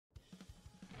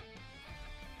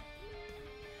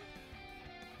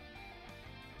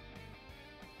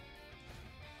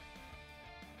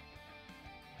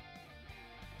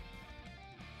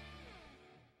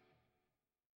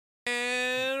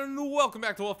Welcome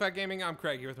back to Wolfepack Gaming. I'm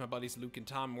Craig here with my buddies Luke and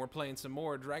Tom, and we're playing some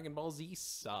more Dragon Ball Z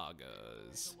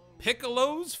Sagas.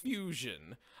 Piccolo's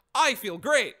Fusion. I feel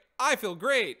great. I feel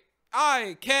great.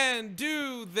 I can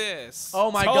do this.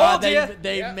 Oh my God!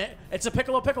 It's a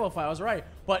Piccolo file. I was right,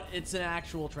 but it's an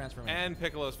actual transformation. And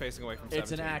Piccolo's facing away from.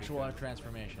 It's an actual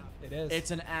transformation. It is.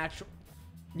 It's an actual.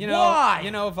 You know. Why?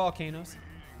 You know volcanoes.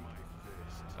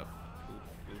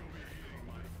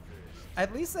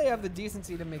 At least they have the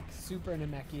decency to make Super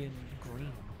Namekian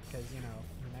green, because you know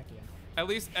Namekian.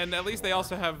 At least they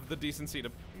also have the decency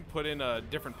to put in a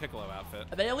different Piccolo outfit.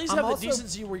 They at least have the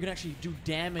decency where you can actually do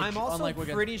damage. I'm also unlike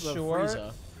pretty sure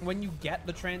Frieza. when you get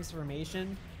the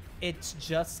transformation, it's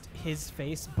just his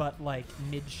face, but like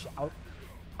mid shout.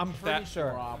 I'm pretty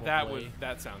sure. Probably.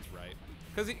 That sounds right.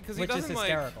 Because he Which doesn't is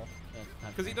hysterical.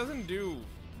 because he doesn't do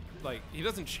he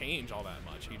doesn't change all that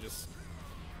much. He just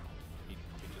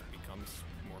becomes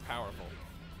more powerful.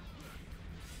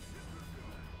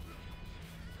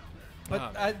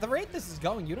 But at the rate this is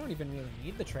going, you don't even really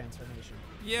need the transformation.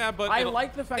 Yeah, but I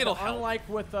like the fact that help. unlike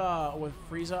with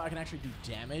Frieza, I can actually do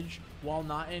damage while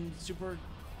not in super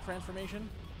transformation.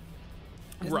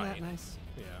 Isn't Right. that nice?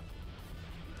 Yeah.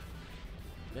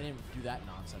 They didn't do that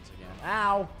nonsense again.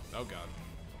 Ow! Oh God.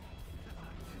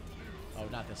 Oh,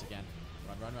 not this again.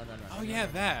 Run. Oh yeah,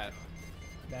 that.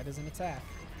 That is an attack.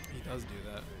 He does do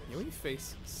that. You only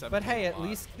face 7. But hey, at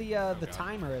least the God.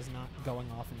 timer is not going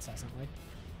off incessantly.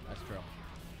 That's true.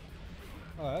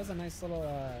 Oh, that was a nice little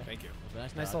Thank you.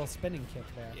 Nice nice little spinning kick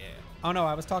there. Yeah. Oh no,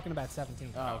 I was talking about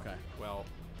 17. Oh, okay. Well,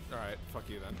 all right. Fuck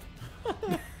you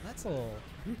then. That's a little.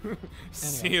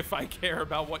 See if I care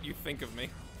about what you think of me.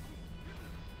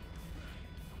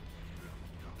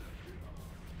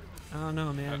 I don't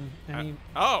know, man. I mean,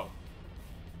 oh.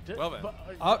 Well then.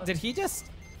 oh, did he just?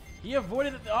 He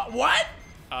avoided it. What?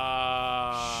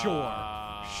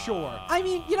 Sure. I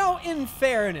mean, you know, in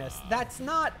fairness, that's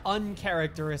not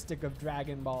uncharacteristic of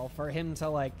Dragon Ball for him to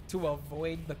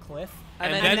avoid the cliff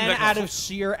And then then out of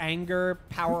sheer anger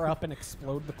power up and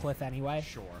explode the cliff anyway.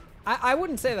 Sure. I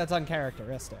wouldn't say that's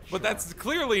uncharacteristic. But that's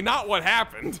clearly not what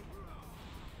happened.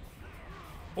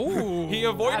 Ooh, He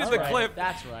avoided the cliff.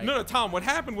 That's right. No, Tom. What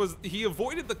happened was he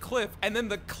avoided the cliff, and then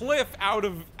the cliff, out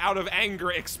of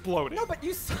anger, exploded. No, but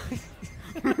you saw,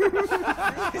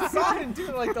 you saw him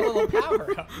do like the little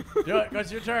power up. Do it.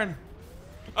 It's your turn.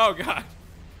 Oh God.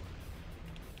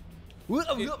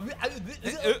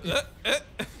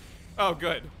 Oh,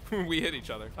 good. We hit each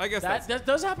other. I guess That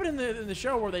does happen in the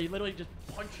show where they literally just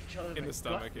punch each other in the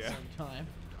stomach. gut Yeah. at the same time.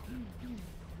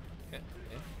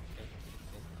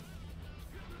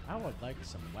 I would like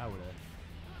some water.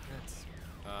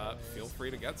 Feel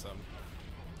free to get some.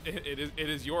 It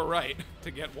is your right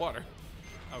to get water.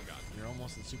 Oh God. You're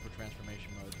almost in super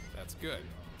transformation mode. That's good.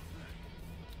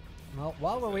 Well,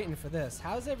 while we're waiting for this,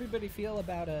 how's everybody feel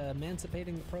about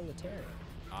emancipating the proletariat?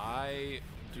 I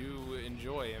do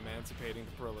enjoy emancipating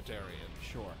the proletariat.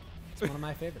 Sure. It's one of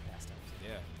my favorite pastimes.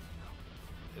 Yeah.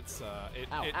 It's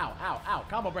Ow!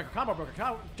 Combo breaker!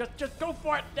 Just go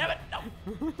for it! Damn it!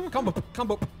 No! Combo.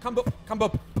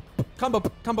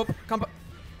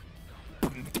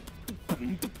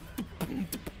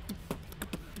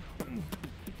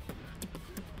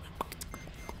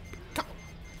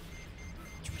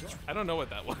 I don't know what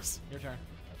that was. Your turn.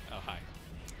 Oh hi.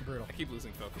 Brutal. I keep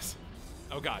losing focus.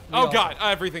 Oh God. We all Oh God.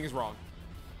 Everything is wrong.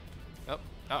 Oh.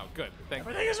 Oh good. Thank you.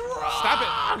 Everything is wrong!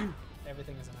 Stop it.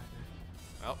 Everything is a nightmare.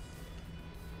 Oh.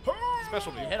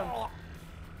 Special beam. Hit him.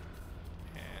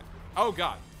 And, oh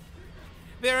God.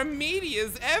 There are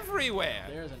meteors everywhere.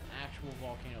 There's an actual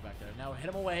volcano back there. Now hit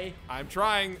him away. I'm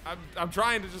trying. I'm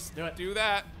trying to just do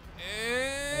that.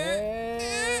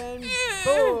 And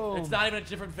boom. It's not even a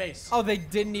different face. Oh, they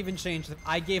didn't even change them.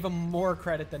 I gave them more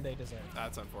credit than they deserved.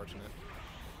 That's unfortunate.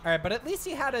 All right, but at least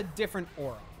he had a different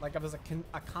aura. Like it was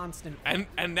a constant. And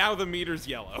now the meter's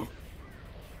yellow.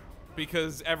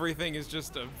 Because everything is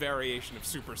just a variation of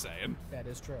Super Saiyan. That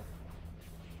is true.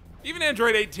 Even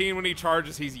Android 18, when he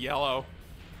charges, he's yellow.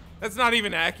 That's not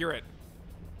even accurate.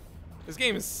 This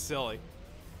game is silly.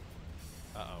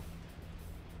 Uh-oh.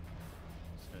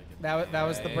 That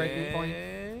was the breaking point.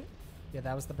 Yeah,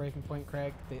 that was the breaking point,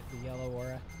 Craig. The yellow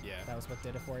aura. Yeah. That was what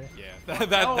did it for you. Yeah.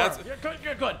 That's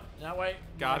You're good. That way.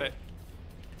 got it.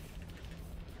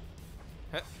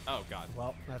 Oh God.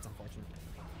 Well, that's unfortunate.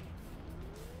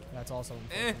 That's also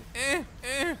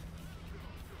unfortunate.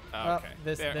 Okay.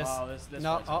 This no. fight's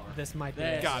Oh, over. this might be.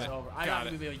 This it. Got is it. over. I'm Got not it.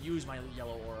 gonna be able to use my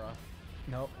yellow aura.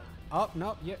 Nope. Oh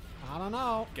no. Yeah. I don't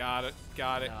know. Got it.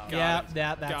 Got it. No. Got Yeah, it.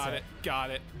 that's Got it. it. Got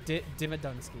it.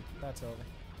 Dividunsky. That's over.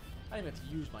 I didn't even have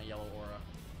to use my yellow aura.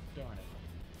 Darn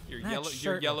it. Your That yellow,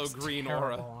 shirt looks green terrible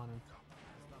aura. on him.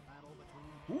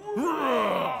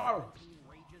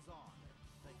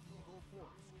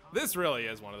 This really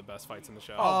is one of the best fights in the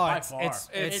show. Oh, by it's- far. it's-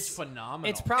 It's phenomenal.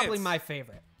 It's probably It's- my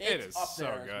favorite. It It's is up so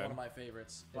there as good. one of my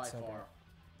favorites by It's so far.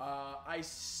 I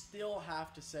still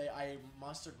have to say I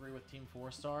must agree with Team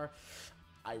 4-Star.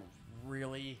 I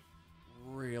really,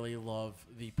 really love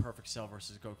the Perfect Cell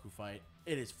versus Goku fight.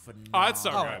 It is phenomenal. Oh, it's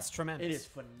so Oh, good. it's tremendous. It is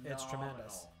phenomenal. It's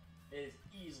tremendous. It is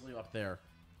easily up there.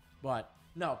 But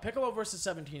no, Piccolo versus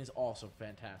 17 is also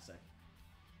fantastic.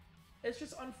 It's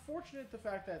just unfortunate the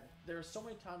fact that there's so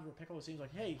many times where Piccolo seems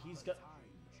like, hey, he's got.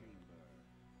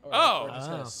 Or just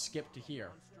gonna Oh. skip to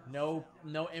here. No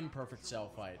imperfect cell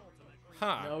fight.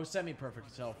 Huh. No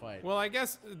semi-perfect cell fight. Well, I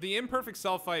guess the imperfect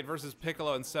cell fight versus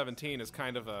Piccolo and 17 is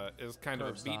kind of a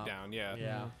Curb stomp. beatdown. Yeah.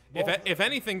 Yeah. If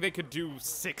anything, they could do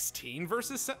 16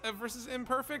 versus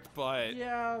imperfect, but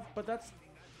Yeah, but that's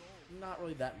not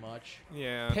really that much.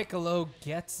 yeah. Piccolo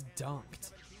gets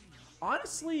dunked.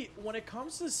 Honestly, when it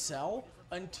comes to Cell,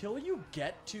 until you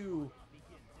get to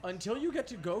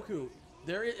Goku,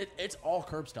 it's all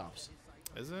curb stomps.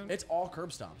 Is it? It's all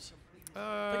curb stomps.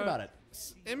 Uh, Think about it.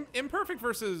 Imperfect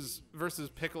versus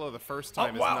Piccolo the first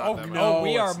time is wow. not Oh, that much. no. Oh,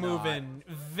 we are it's not. moving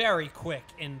very quick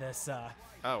in this. Oh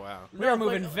wow. We are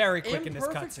moving very quick in this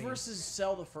Imperfect cutscene. versus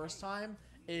Cell the first time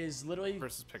is literally.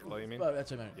 Versus Piccolo, you mean?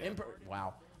 That's what I meant.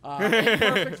 Wow.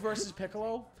 Imperfect versus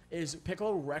Piccolo is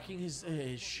Piccolo wrecking his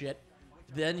shit.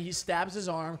 Then he stabs his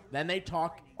arm. Then they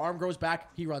talk. Arm grows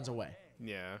back. He runs away.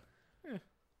 Yeah.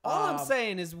 All I'm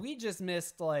saying is we just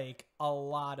missed like a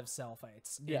lot of cell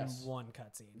fights Yes. in one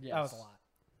cutscene. Yes. That was a lot.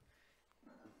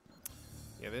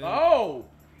 Yeah. They didn't Oh,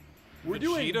 we're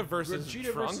doing Vegeta versus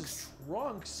Vegeta Trunks? versus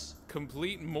Trunks.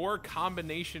 complete more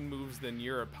combination moves than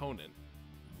your opponent.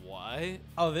 What?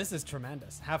 Oh, this is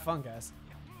tremendous. Have fun, guys.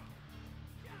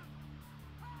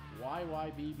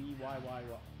 YYBBYYY.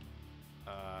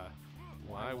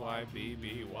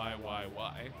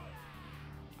 YYBBYYY.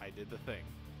 I did the thing.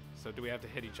 So do we have to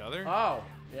hit each other? Oh,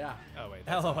 yeah. Oh wait.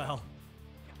 that's- LOL.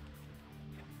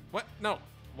 What? No.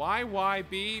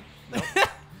 YYB. No.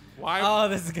 Y. Oh,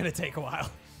 this is gonna take a while.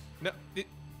 No.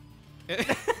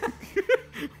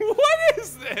 What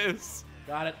is this?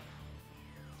 Got it.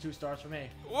 2 stars for me.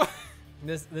 What?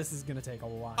 This is gonna take a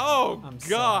while. Oh, I'm so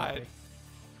God. happy.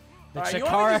 The All right, you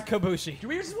want me Chikara to Kabushi. Do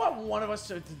we just want one of us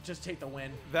to just take the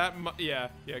win? Yeah.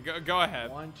 Go ahead.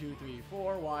 1, 2, 3,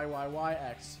 4.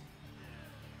 YYYX.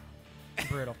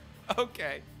 Brutal.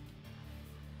 Okay.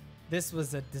 This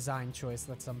was a design choice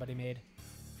that somebody made.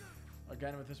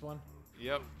 Again with this one.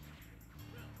 Yep.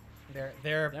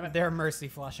 They're Damn it. they're mercy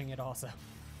flushing it also.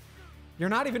 You're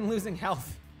not even losing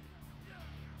health.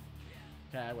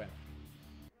 Okay, I win.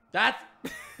 That.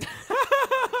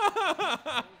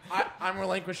 I'm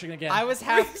relinquishing again. I was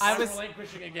I'm relinquishing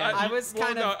relinquishing again. I was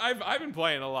kind of. I've been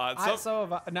playing a lot.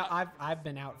 So I've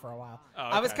been out for a while. Oh,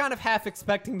 I was okay. kind of half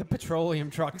expecting the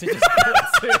petroleum truck to just go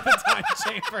into the time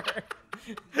chamber.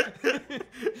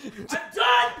 I'm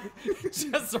done.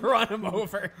 Just run him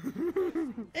over.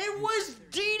 It was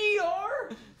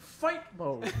DDR fight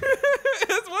mode.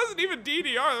 This wasn't even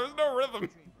DDR. There was no rhythm.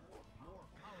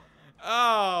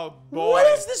 Oh boy. What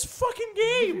is this fucking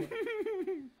game?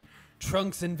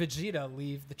 Trunks and Vegeta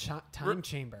leave the time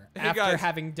chamber Hey, after guys.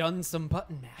 having done some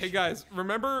button mashing. Hey guys,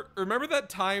 remember that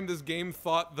time this game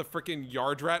thought the freaking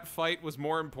Yardrat fight was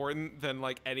more important than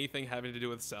like anything having to do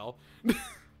with Cell?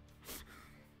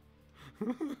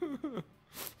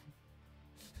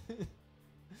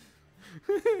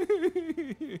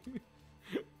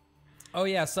 Oh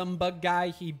yeah, some bug guy,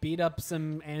 he beat up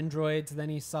some androids, then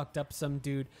he sucked up some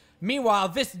dude. Meanwhile,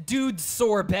 this dude's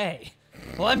sorbet.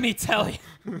 Let me tell you.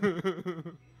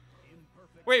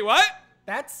 Wait, what?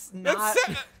 That's not...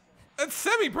 That's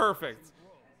semi-perfect.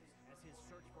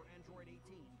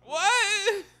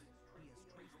 What?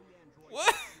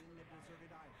 What?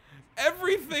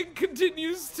 Everything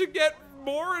continues to get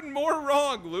more and more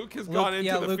wrong. Luke has gone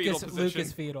into the fetal position. Luke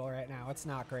is fetal right now. It's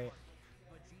not great.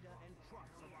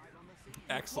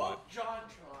 Excellent.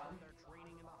 JonTron.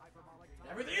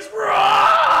 Everything is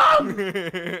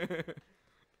wrong.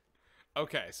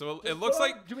 Okay, so it looks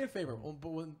like Do me a favor.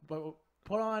 But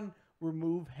put on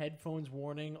remove headphones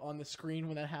warning on the screen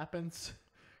when that happens.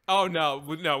 oh no,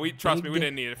 we trust me, we Big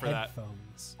didn't need it for that.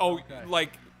 headphones. Oh,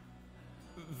 like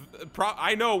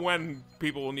I know when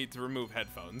people will need to remove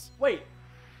headphones. Wait.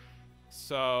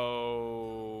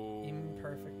 So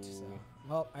Imperfect. So.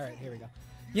 Well, all right, here we go.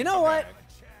 You know what?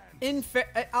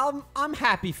 I'm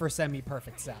happy for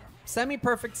semi-perfect Cell.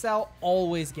 Semi-perfect Cell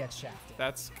always gets shafted.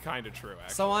 That's kind of true,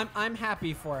 actually. So I'm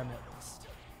happy for him at least.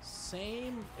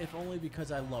 Same, if only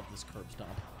because I love this curb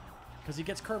stomp. because he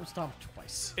gets curb stomped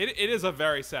twice. It is a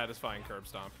very satisfying curb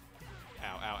stomp. Ow,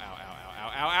 ow, ow, ow, ow, ow,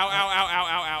 ow, ow, ow, ow, ow,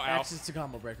 ow, ow, ow. X is to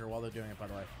combo breaker while they're doing it, by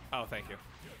the way. Oh, thank you.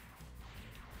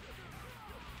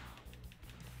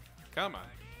 Come on.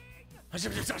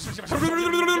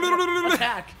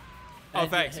 Attack. Oh,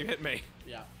 And thanks. You hit me.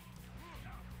 Yeah.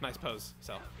 Nice pose,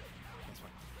 Cell. That's fine.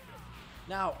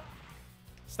 Now,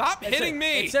 Stop hitting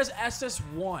me! It says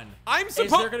SS1. I'm Is there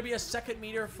supposed. going to be a second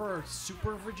meter for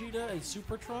Super Vegeta and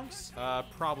Super Trunks?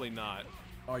 Probably not.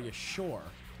 Are you sure?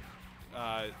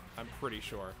 I'm pretty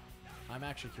sure. I'm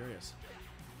actually curious.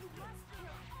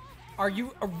 Are you?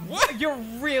 What? You're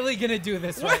really gonna do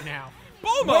this right now?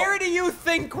 Bulma! Where do you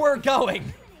think we're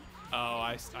going? Oh,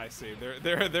 I see.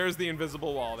 There's the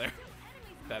invisible wall there.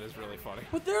 That is really funny.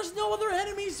 But there's no other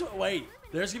enemies. Wait,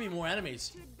 there's going to be more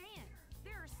enemies.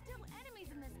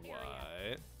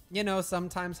 What? You know,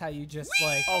 sometimes how you just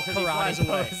like Oh, 'cause he flies karate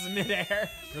away. pose midair.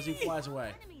 Because he flies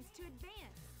away.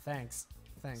 Thanks.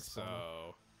 Thanks. So,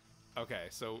 Bulma. okay,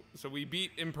 so we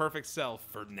beat Imperfect Cell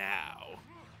for now.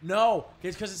 No,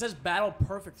 it's because it says Battle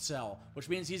Perfect Cell, which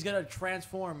means he's going to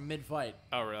transform mid-fight.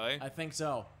 Oh, really? I think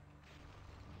so.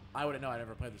 I wouldn't know. I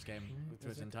never played this game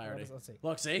through its entirety. Let's see.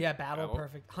 Look, see? Yeah, battle Battle.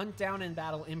 perfect. Hunt down and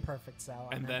battle imperfect cell.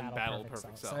 And then battle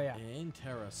perfect cell. So yeah.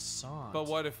 Interessant. But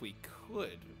what if we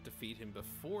could defeat him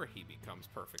before he becomes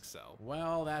Perfect Cell?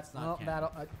 Well, that's not Well, canon.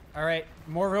 battle. All right,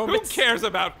 more Who robots. cares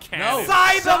about No, canon?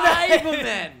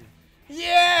 Cybermen!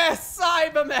 Yes,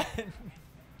 Cybermen.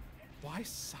 Why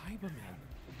Cybermen?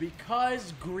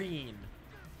 Because green.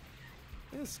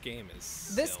 This game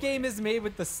is This silly. game is made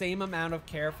with the same amount of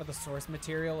care for the source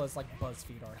material as like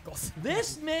BuzzFeed articles.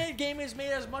 This game is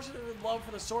made as much love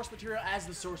for the source material as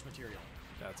the source material.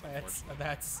 That's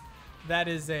unfortunate. That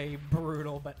is a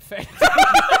brutal but fair.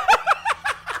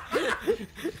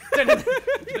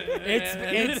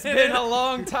 It's been a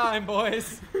long time,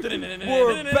 boys.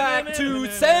 We're back to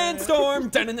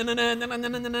Sandstorm.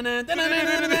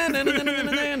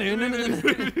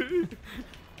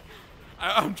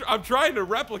 I'm trying to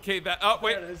replicate that. Oh,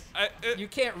 wait. There it is. You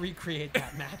can't recreate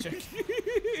that magic.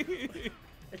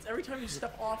 It's every time you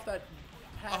step off that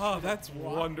path. Oh, where the that's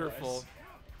rock wonderful. was.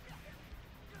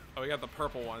 Oh, we got the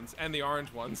purple ones and the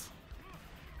orange ones.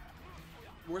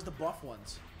 Where's the buff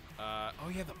ones? Oh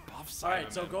yeah, the buff side. All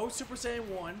right, so go Super Saiyan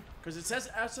 1, because it says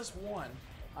SS1.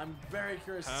 I'm very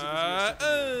curious to see what's your second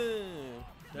meter.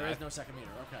 There is no second meter.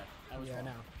 Okay, I was Yeah, wrong.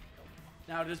 no.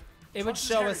 Now, does It would Trunks'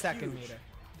 show hair a second huge? meter.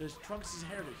 Does Trunks'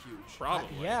 hair get huge? Probably.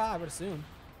 Yeah, I would assume.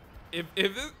 If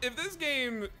this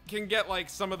game can get like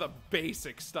some of the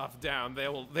basic stuff down,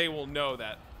 they will know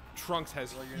that Trunks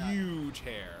has Well, you're not- huge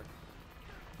hair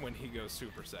when he goes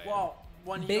Super Saiyan. Well,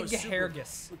 when he Big goes super,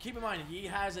 hairgus. well, keep in mind, he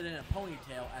has it in a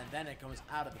ponytail, and then it goes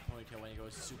out of the ponytail when he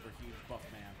goes super huge buff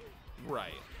man.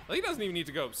 right. Well, he doesn't even need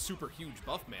to go super huge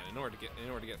buff man in order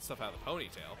to get stuff out of the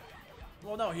ponytail.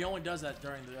 Well, no, he only does that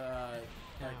during the.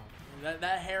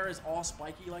 That hair is all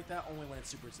spiky like that only when it's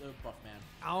super buff man.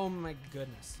 Oh my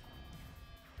goodness.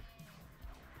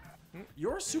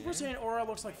 Your Super Saiyan aura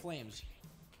looks like flames.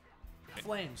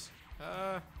 Flames.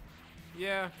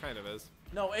 Yeah, kind of is.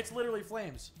 No, it's literally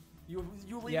flames. You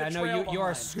leave Yeah, a no, trail you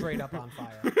are behind. straight up on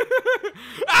fire.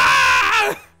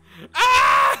 Ah!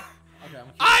 Ah! Okay, I'm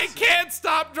curious I to see- can't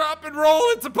stop, drop, and roll.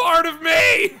 It's a part of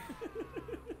me.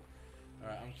 All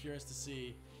right, I'm curious to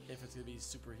see if it's gonna be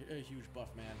super huge buff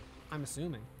man. I'm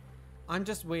assuming. I'm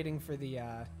just waiting for the.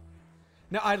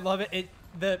 No, I love it.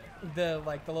 The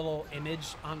little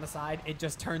image on the side. It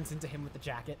just turns into him with the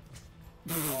jacket.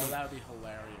 Oh, that would be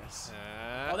hilarious.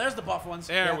 Oh, there's the buff ones.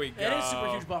 There Yeah, we It is super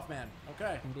go. huge buff man.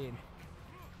 Okay. Indeed.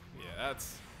 Yeah,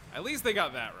 that's at least they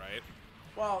got that right.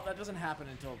 Well, that doesn't happen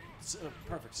until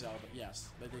Perfect Cell, but yes,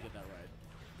 they did get that right.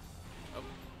 Oh.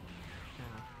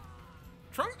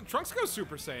 Yeah. Trunks goes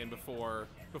Super Saiyan before.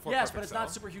 Yes, Perfect but it's Cell.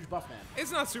 not super huge buff man.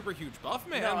 It's not super huge buff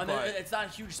man, No, and but it's not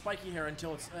huge spiky hair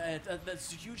until it's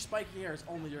that's huge spiky hair is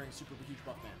only during super huge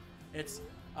buff man. It's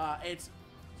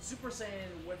Super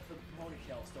Saiyan with the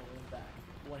ponytail still in the back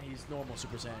when he's normal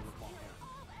Super Saiyan with long hair.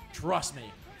 Trust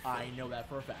me, I know that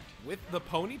for a fact. with the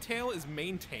ponytail is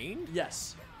maintained.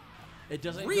 Yes, it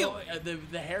doesn't. Really?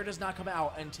 The hair does not come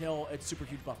out until it's super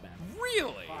huge buff man.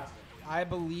 Really? I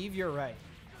believe you're right.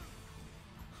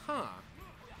 Huh.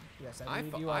 Yes, I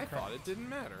believe you are I correct. thought it didn't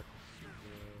matter.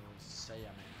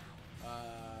 Saiyan.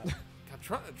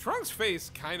 God, Trunks' face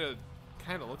kind of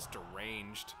looks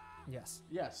deranged. Yes.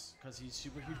 Yes, because he's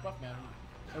super huge buff man.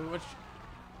 Which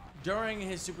during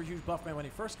his super huge buff man when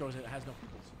he first goes, it has no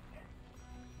pupils.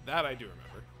 That I do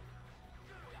remember.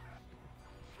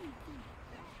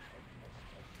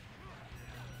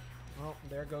 Well,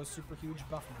 there goes super huge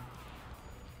Buffman.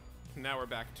 Now we're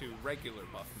back to regular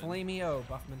Buffman. Flamey-O,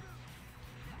 Buffman.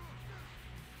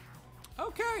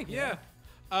 Okay, yeah.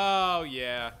 Oh,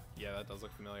 yeah. Yeah, that does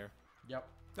look familiar. Yep.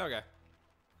 Okay.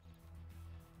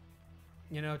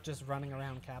 You know, just running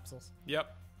around capsules.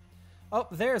 Yep. Oh,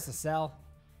 there's the cell.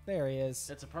 There he is.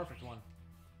 It's a perfect one.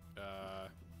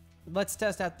 Let's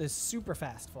test out this super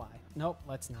fast fly. Nope,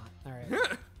 let's not. All right.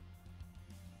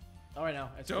 Oh, I know.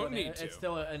 It's Don't still, need to. It's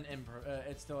still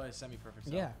it's still a semi-perfect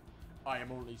cell. Yeah. I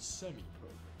am only semi-perfect.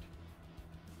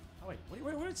 Oh wait,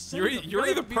 what is You're semi? either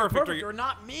You're perfect or or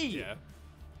not me. Yeah.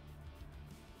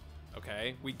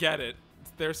 Okay, we get it. It's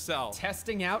their cell.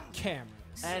 Testing out cameras.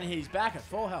 And he's back at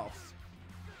full health.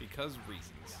 Because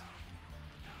reasons.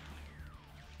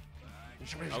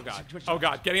 Oh god. Oh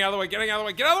god. Getting out of the way. Getting out of the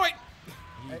way. Get out of the way.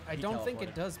 I don't think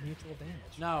it does mutual damage.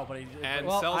 No, but he. And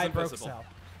Well, cell's I broke invisible.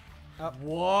 cell.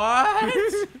 What?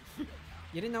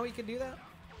 You didn't know he could do that?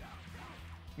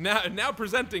 Now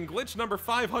presenting glitch number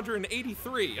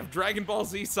 583 of Dragon Ball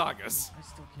Z Sagas. I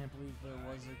still can't believe there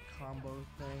was a combo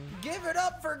thing. Give it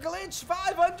up for glitch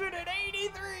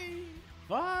 583.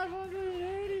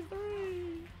 583.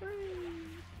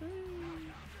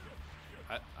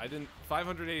 I didn't.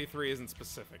 583 isn't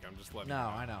specific. I'm just letting. No, you know.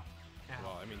 I know.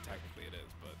 Well, I mean technically it is,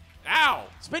 but. Ow!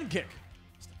 Spin kick.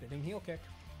 Spinning heel kick.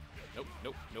 Nope.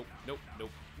 Nope. Nope. Nope. Nope.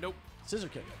 Nope. Scissor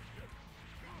kick.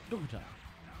 Goku time.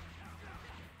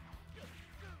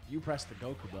 You press the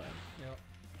Goku button. Yep.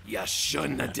 You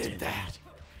shouldn't have did that.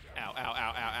 Ow! Ow!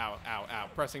 Ow! Ow! Ow! Ow! Ow!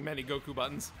 Pressing many Goku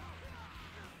buttons.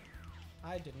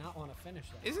 I did not want to finish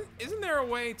that. Isn't there a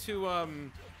way to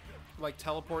like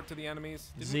teleport to the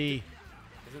enemies? Z.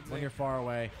 Is it Z? When you're far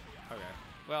away. Okay.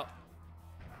 Well,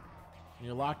 When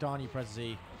you're locked on, you press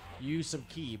Z. You use some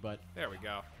key, but there we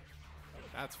go.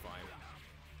 That's fine.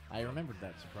 I remembered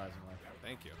that surprisingly.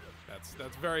 Thank you. That's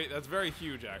very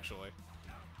huge actually.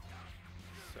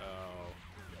 So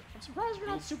I'm surprised we're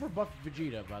not super buff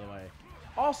Vegeta, by the way.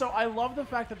 Also, I love the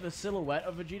fact that the silhouette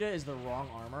of Vegeta is the wrong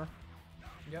armor.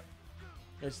 Yep.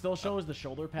 It still shows the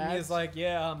shoulder pads. He's like,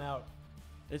 yeah, I'm out.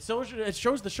 It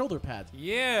shows the shoulder pads.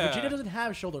 yeah. Vegeta doesn't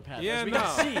have shoulder pads. Yeah, as we no.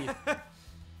 can see.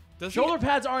 Does Shoulder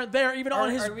pads aren't there even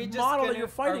on his model that you're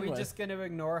fighting Are we with. just going to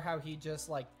ignore how he just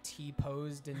like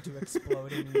T-posed into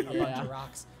exploding a bunch Yeah. of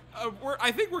rocks?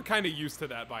 I think we're kind of used to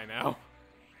that by now.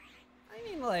 I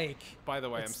mean, like. By the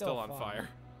way, It's I'm still still on fun. fire.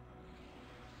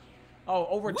 Oh,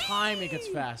 over time it gets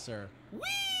faster. Whee!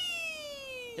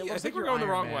 It I looks think like we're you're going the Iron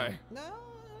wrong Man. way. No.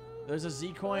 There's a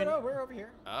Z coin. No, we're over here.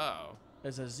 Oh.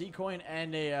 There's a Z coin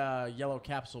and a yellow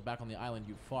capsule back on the island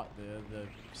you fought the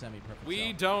semi-perfect. We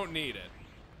cell. don't need it.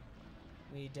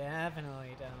 We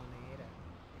definitely don't need it.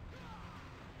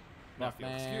 Now, if you'll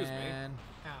excuse me. Man.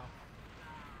 Ow.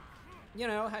 You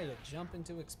know how you jump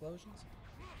into explosions?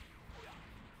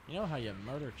 You know how you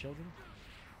murder children?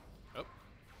 Oh.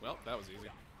 Well, that was easy.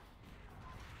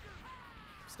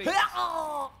 Stay.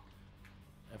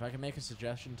 If I can make a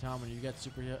suggestion, Tom, when you get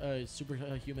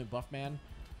superhuman buff man,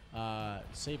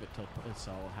 save it till this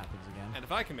all happens again. And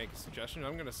if I can make a suggestion,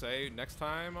 I'm gonna say next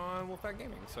time on Wolfepack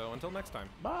Gaming. So until next time,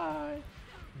 Bye.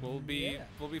 we'll be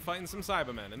fighting some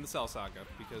Cybermen in the Cell Saga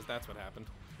because that's what happened.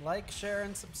 Like, share,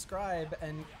 and subscribe,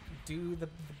 and do the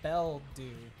bell do.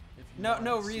 If you No, want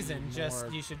no to see reason. Just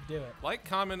more- you should do it. Like,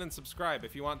 comment, and subscribe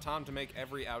if you want Tom to make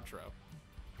every outro.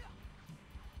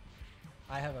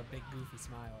 I have a big goofy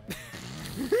smile.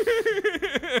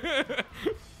 Right now.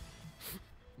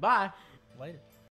 Bye. Later.